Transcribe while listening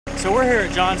So we're here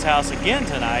at John's house again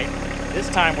tonight. This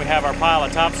time we have our pile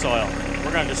of topsoil.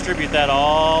 We're going to distribute that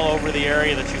all over the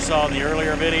area that you saw in the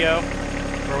earlier video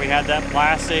where we had that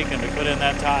plastic and we put in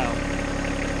that tile.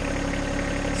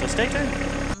 So stay tuned.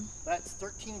 That's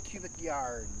 13 cubic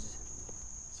yards.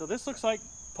 So this looks like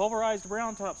pulverized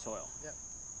brown topsoil. Yep.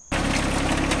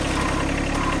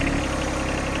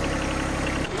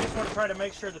 We just want to try to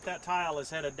make sure that that tile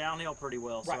is headed downhill pretty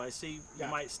well. So Right. I see you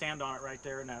might stand on it right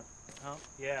there in that. Oh,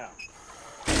 yeah.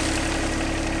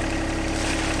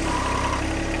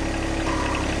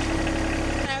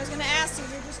 I was going to ask you,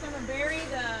 you're just going to bury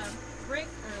the brick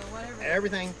or whatever?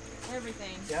 Everything.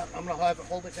 Everything. Yeah, I'm going to have it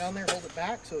hold it down there, hold it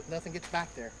back so nothing gets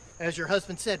back there. As your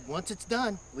husband said, once it's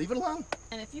done, leave it alone.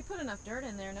 And if you put enough dirt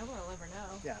in there, nobody will ever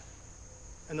know. Yeah.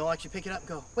 And they'll actually pick it up and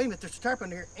go, wait a minute, there's a tarp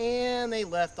under here. And they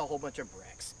left a whole bunch of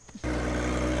bricks.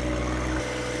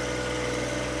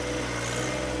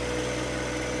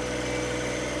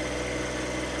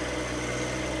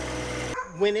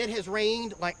 When it has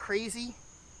rained like crazy,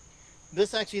 the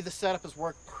setup has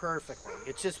worked perfectly.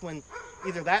 It's just when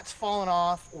either that's fallen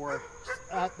off or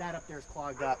that up there is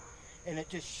clogged up and it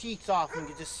just sheets off and you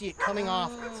can just see it coming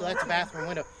off. So that's a bathroom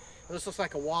window. This looks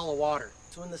like a wall of water.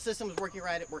 So when the system is working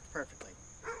right, it works perfectly.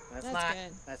 That's not,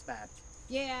 good. That's bad.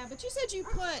 Yeah, but you said you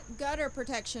put gutter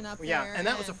protection up there. Yeah, and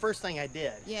that was the first thing I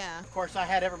did. Yeah. Of course, I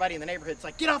had everybody in the neighborhood. It's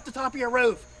like, get off the top of your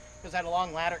roof. Because I had a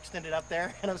long ladder extended up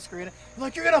there and I'm screwing it. I'm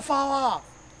like, you're going to fall off.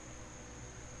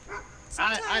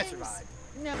 I survived.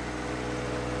 No.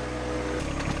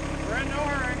 We're in no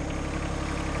hurry.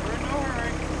 We're in no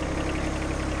hurry.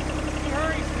 He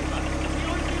hurries too much. Does he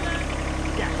always do that?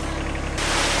 Yes.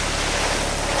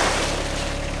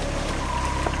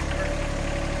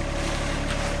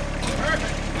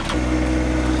 Perfect.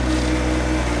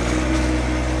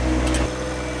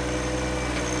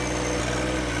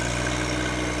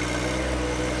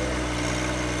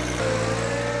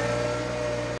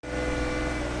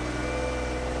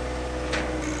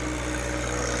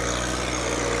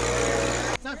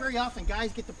 Not very often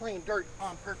guys get to play in dirt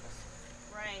on purpose.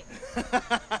 Right.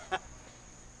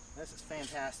 This is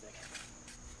fantastic.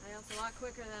 I know it's a lot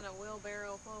quicker than a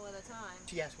wheelbarrow full at a time.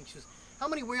 She asked me, she says, how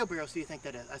many wheelbarrows do you think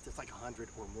that is? I said, it's like 100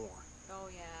 or more. Oh,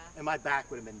 yeah. And my back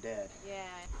would have been dead. Yeah.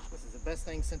 This is the best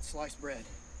thing since sliced bread.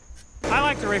 I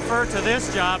like to refer to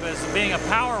this job as being a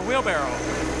power wheelbarrow.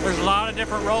 There's a lot of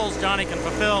different roles Johnny can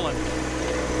fulfill, and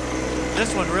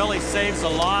this one really saves a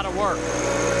lot of work.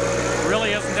 It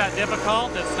really isn't that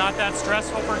difficult. It's not that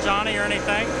stressful for Johnny or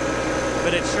anything,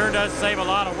 but it sure does save a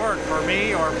lot of work for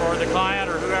me or for the client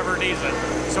or whoever needs it.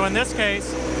 So in this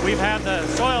case, we've had the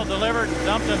soil delivered,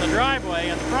 dumped in the driveway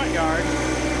in the front yard,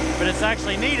 but it's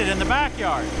actually needed in the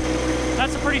backyard.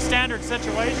 That's a pretty standard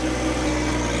situation.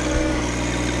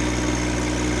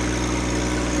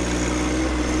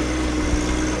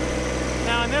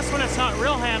 Now in this one it's not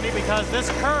real handy because this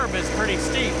curb is pretty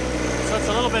steep. So it's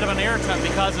a little bit of an irritant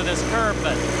because of this curb,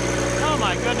 but oh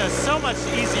my goodness, so much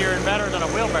easier and better than a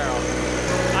wheelbarrow.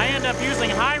 I end up using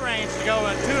high range to go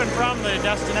to and from the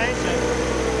destination,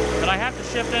 but I have to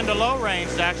shift into low range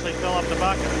to actually fill up the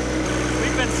bucket.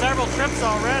 We've been several trips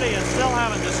already and still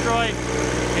haven't destroyed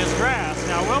his grass.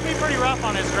 Now we'll be pretty rough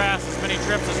on his grass as many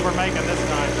trips as we're making this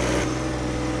time.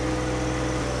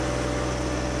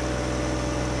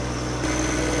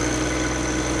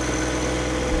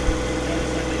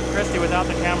 Christy without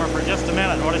the camera for just a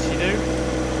minute. What does she do?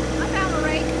 I found a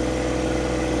rake.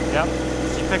 Yep.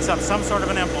 She picks up some sort of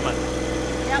an implement.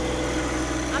 Yep.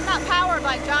 I'm not powered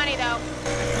like Johnny though.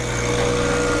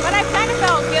 But I kind of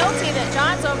felt guilty that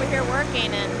John's over here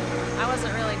working and I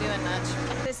wasn't really doing much.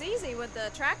 It's easy with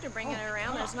the tractor bringing it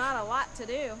around. There's not a lot to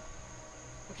do.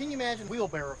 Well, can you imagine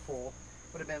wheelbarrow full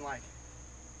would have been like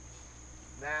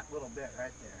that little bit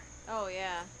right there. Oh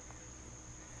yeah.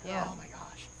 Yeah. Oh my gosh.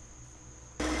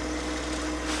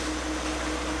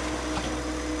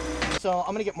 So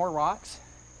I'm gonna get more rocks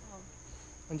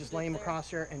and just lay them across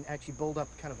here and actually build up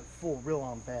kind of a full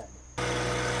real-on bed.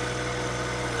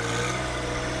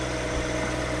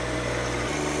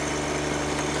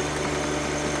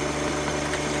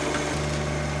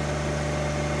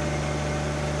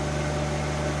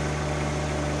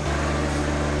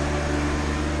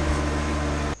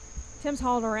 Tim's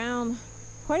hauled around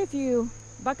quite a few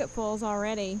bucketfuls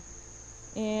already,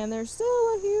 and there's still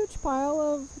a huge pile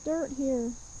of dirt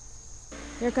here.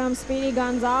 Here comes Speedy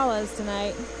Gonzalez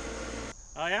tonight.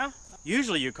 Oh yeah?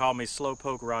 Usually you call me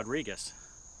Slowpoke Rodriguez.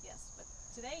 Yes, but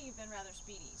today you've been rather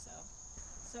speedy, so.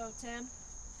 So Tim,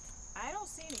 I don't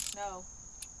see any snow.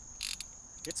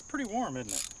 It's pretty warm,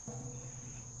 isn't it?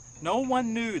 No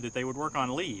one knew that they would work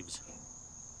on leaves.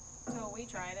 until we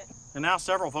tried it. And now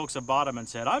several folks have bought them and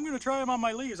said, I'm going to try them on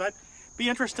my leaves. I'd be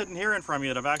interested in hearing from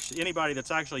you, of actually anybody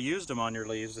that's actually used them on your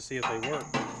leaves to see if they work.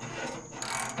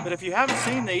 But if you haven't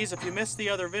seen these, if you missed the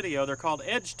other video, they're called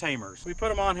Edge Tamers. We put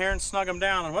them on here and snug them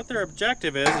down, and what their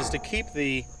objective is to keep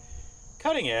the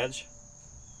cutting edge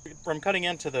from cutting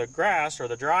into the grass or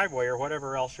the driveway or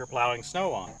whatever else you're plowing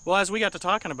snow on. Well, as we got to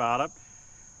talking about it,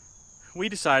 we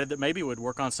decided that maybe we'd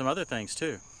work on some other things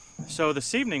too. So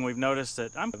this evening we've noticed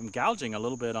that I'm gouging a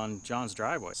little bit on John's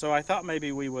driveway. So I thought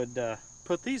maybe we would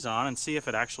put these on and see if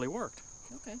it actually worked.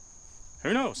 Okay.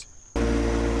 Who knows?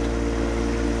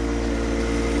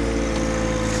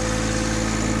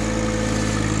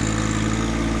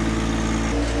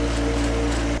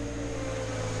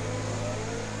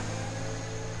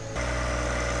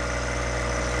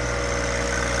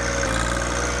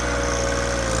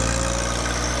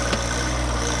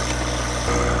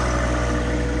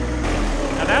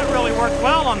 Work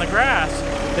well on the grass.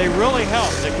 They really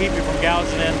help to keep you from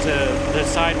gouging into the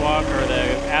sidewalk or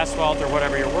the asphalt or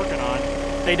whatever you're working on.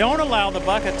 They don't allow the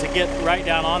bucket to get right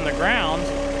down on the ground,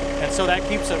 and so that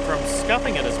keeps it from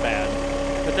scuffing it as bad.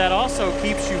 But that also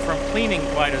keeps you from cleaning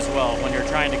quite as well when you're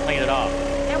trying to clean it off.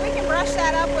 And we can brush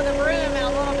that up with a broom in a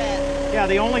little bit. Yeah,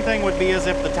 the only thing would be is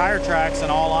if the tire tracks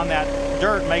and all on that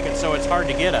dirt make it so it's hard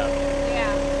to get up.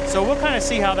 Yeah. So we'll kind of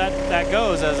see how that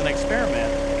goes as an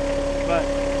experiment. But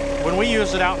when we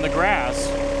used it out in the grass,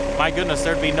 my goodness,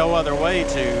 there'd be no other way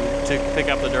to pick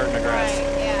up the dirt in the grass.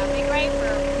 Right, yeah, it'd be great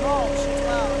for mulch as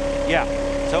well. Yeah,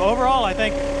 so overall, I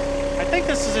think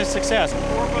this is a success.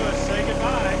 Before Bush, say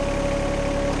goodbye.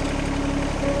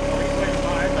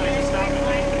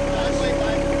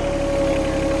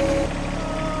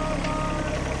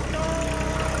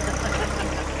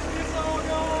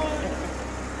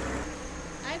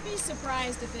 I'd be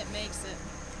surprised if it makes it.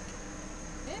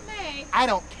 It may. I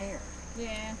don't care.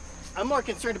 Yeah. I'm more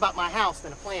concerned about my house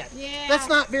than a plant. Yeah. That's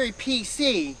not very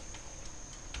PC.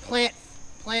 Plant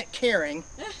caring.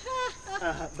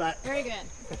 But Very good.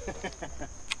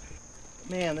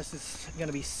 man, this is going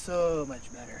to be so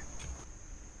much better.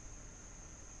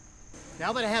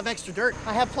 Now that I have extra dirt,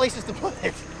 I have places to put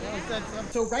it. Yeah.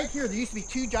 So right here, there used to be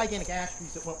 2 gigantic ash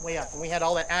trees that went way up, and we had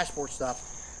all that ash board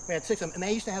stuff. We had 6 of them, and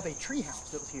they used to have a tree house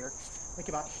that was here, like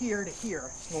about here to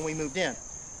here when we moved in.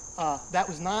 That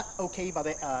was not okay by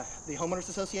the homeowners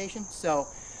association, so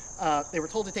they were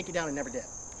told to take it down and never did.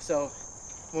 So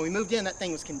when we moved in, that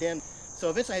thing was condemned. So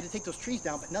eventually I had to take those trees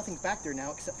down, but nothing's back there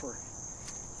now except for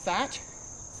thatch,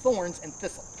 thorns, and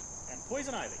thistle. And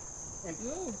poison ivy. And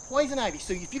poison ivy.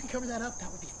 So if you can cover that up,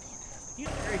 that would be fantastic.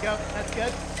 There you go. That's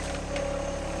good.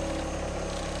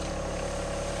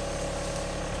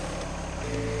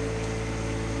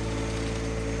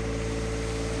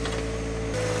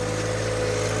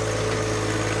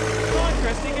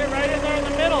 Get right in there in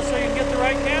the middle so you can get the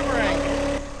right camera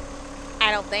angle.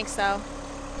 I don't think so.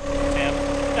 Tim.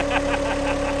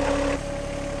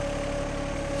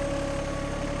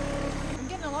 I'm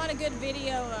getting a lot of good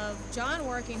video of John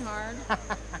working hard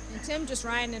and Tim just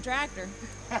riding a tractor.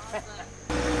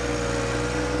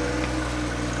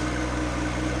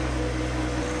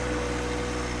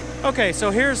 Okay,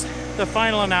 so here's the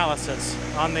final analysis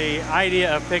on the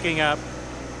idea of picking up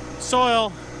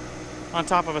soil on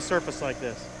top of a surface like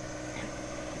this.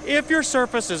 If your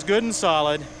surface is good and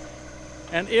solid,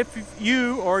 and if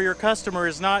you or your customer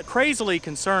is not crazily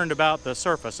concerned about the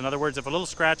surface, in other words, if a little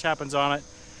scratch happens on it,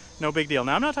 no big deal.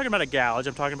 Now, I'm not talking about a gouge,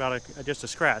 I'm talking about just a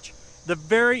scratch. The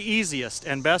very easiest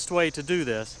and best way to do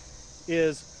this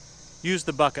is use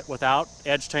the bucket without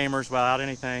edge tamers, without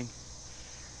anything.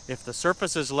 If the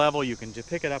surface is level, you can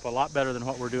pick it up a lot better than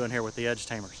what we're doing here with the edge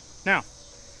tamers. Now,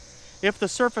 if the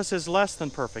surface is less than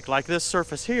perfect, like this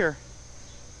surface here,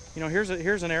 you know, here's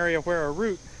an area where a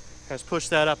root has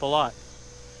pushed that up a lot.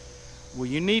 Well,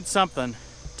 you need something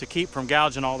to keep from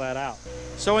gouging all that out.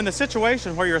 So in the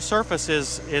situation where your surface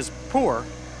is poor,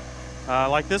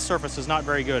 like this surface is not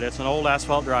very good, it's an old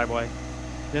asphalt driveway,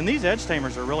 then these edge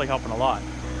tamers are really helping a lot.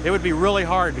 It would be really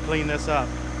hard to clean this up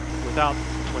without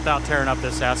tearing up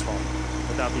this asphalt,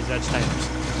 without these edge tamers.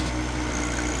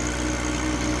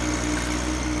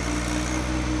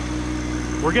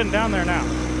 We're getting down there now.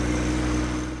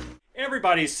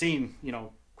 Everybody's seen, you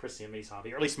know, Christy and me's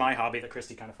hobby, or at least my hobby that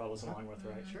Christy kind of follows along with,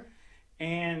 right? Sure.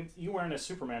 And you wearing a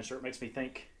Superman shirt makes me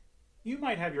think you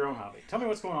might have your own hobby. Tell me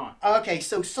what's going on. Okay,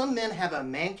 so some men have a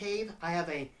man cave. I have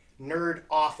a nerd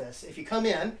office. If you come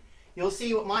in, you'll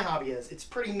see what my hobby is. It's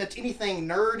pretty much anything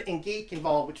nerd and geek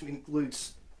involved, which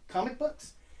includes comic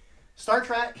books, Star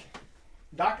Trek,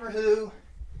 Doctor Who,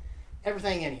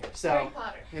 everything in here. So, Harry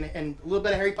Potter. And a little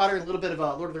bit of Harry Potter and a little bit of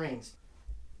Lord of the Rings.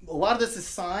 A lot of this is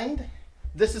signed.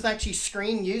 This is actually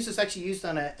screen used. It's actually used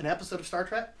on an episode of Star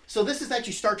Trek. So this is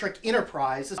actually Star Trek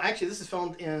Enterprise. This is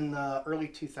filmed in the early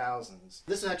 2000s.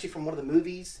 This is actually from one of the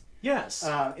movies. Yes.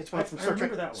 It's one from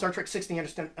Star Trek 60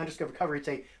 Undiscovered Cover. It's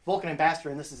a Vulcan ambassador,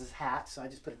 and this is his hat, so I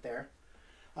just put it there.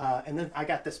 And then I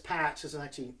got this patch. This is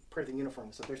actually part of the uniform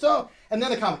that's up there. So, and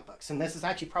then the comic books. And this is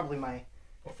actually probably my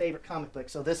favorite comic book.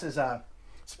 So this is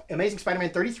Amazing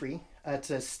Spider-Man 33. It's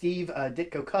a Steve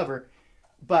Ditko cover.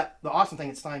 But the awesome thing,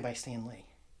 it's signed by Stan Lee.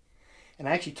 And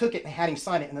I actually took it and had him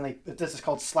sign it, and then this is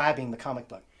called slabbing the comic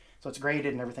book. So it's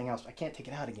graded and everything else. I can't take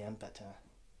it out again, but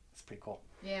it's pretty cool.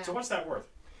 Yeah. So what's that worth?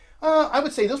 I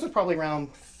would say those are probably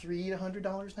around $300 to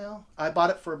 $100 now. I bought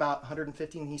it for about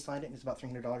 $150 and he signed it, and it's about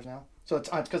 $300 now. So it's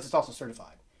because it's also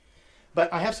certified.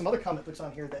 But I have some other comic books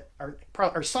on here that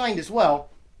are signed as well.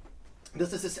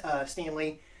 This is Stan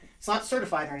Lee. It's not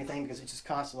certified or anything because it just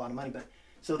costs a lot of money. But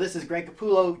so this is Greg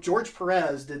Capullo. George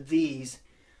Perez did these.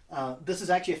 This is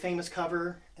actually a famous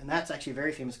cover, and that's actually a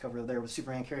very famous cover there with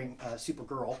Superman carrying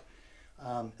Supergirl.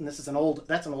 And this is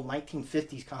that's an old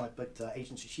 1950s comic book,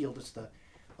 Agents of S.H.I.E.L.D. It's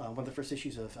one of the first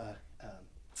issues of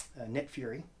Nick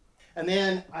Fury. And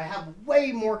then I have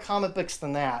way more comic books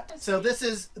than that. So this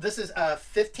is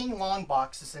 15 long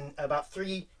boxes and about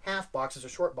 3 half boxes or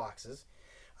short boxes.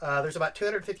 There's about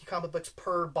 250 comic books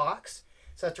per box.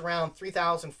 So that's around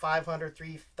 3,500,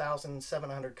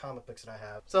 3,700 comic books that I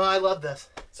have. So I love this.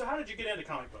 So how did you get into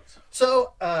comic books?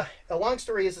 So a long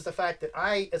story is the fact that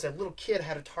I, as a little kid,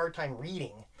 had a hard time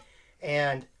reading.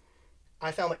 And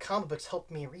I found that comic books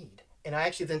helped me read. And I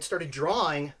actually then started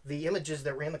drawing the images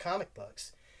that were in the comic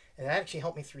books. And that actually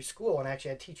helped me through school, and I actually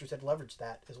had teachers that leveraged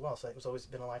that as well. So it was always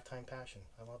been a lifetime passion.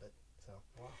 I love it. So,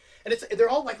 wow. And they're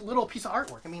all like a little piece of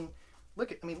artwork. I mean,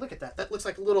 look at that. That looks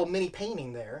like a little mini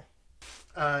painting there.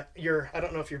 I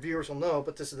don't know if your viewers will know,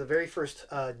 but this is the very first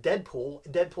Deadpool.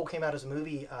 Deadpool came out as a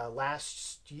movie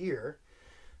last year,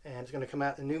 and it's going to come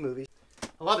out in new movies.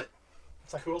 I love it.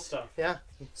 It's like, cool stuff. Yeah.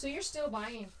 So you're still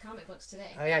buying comic books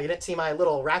today? Oh yeah, you didn't see my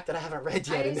little rack that I haven't read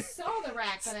yet. I saw the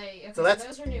rack, but so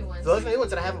those are new ones. Those are new ones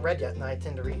that I haven't read yet, and I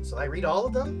tend to read. So I read all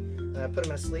of them, and I put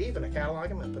them in a sleeve, and I catalog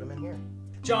them, and I put them in here.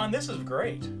 John, this is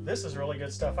great. This is really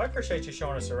good stuff. I appreciate you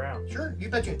showing us around. Sure, you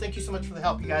bet you. Thank you so much for the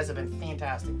help. You guys have been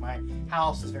fantastic. My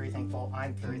house is very thankful.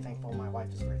 I'm very thankful. My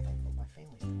wife is very thankful. My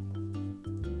family's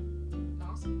thankful.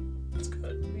 Awesome. That's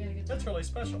good. We had a good That's time. really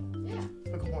special. Yeah.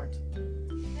 Look at horns.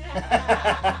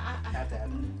 Have to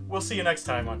have it. We'll see you next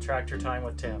time on Tractor Time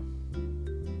with Tim.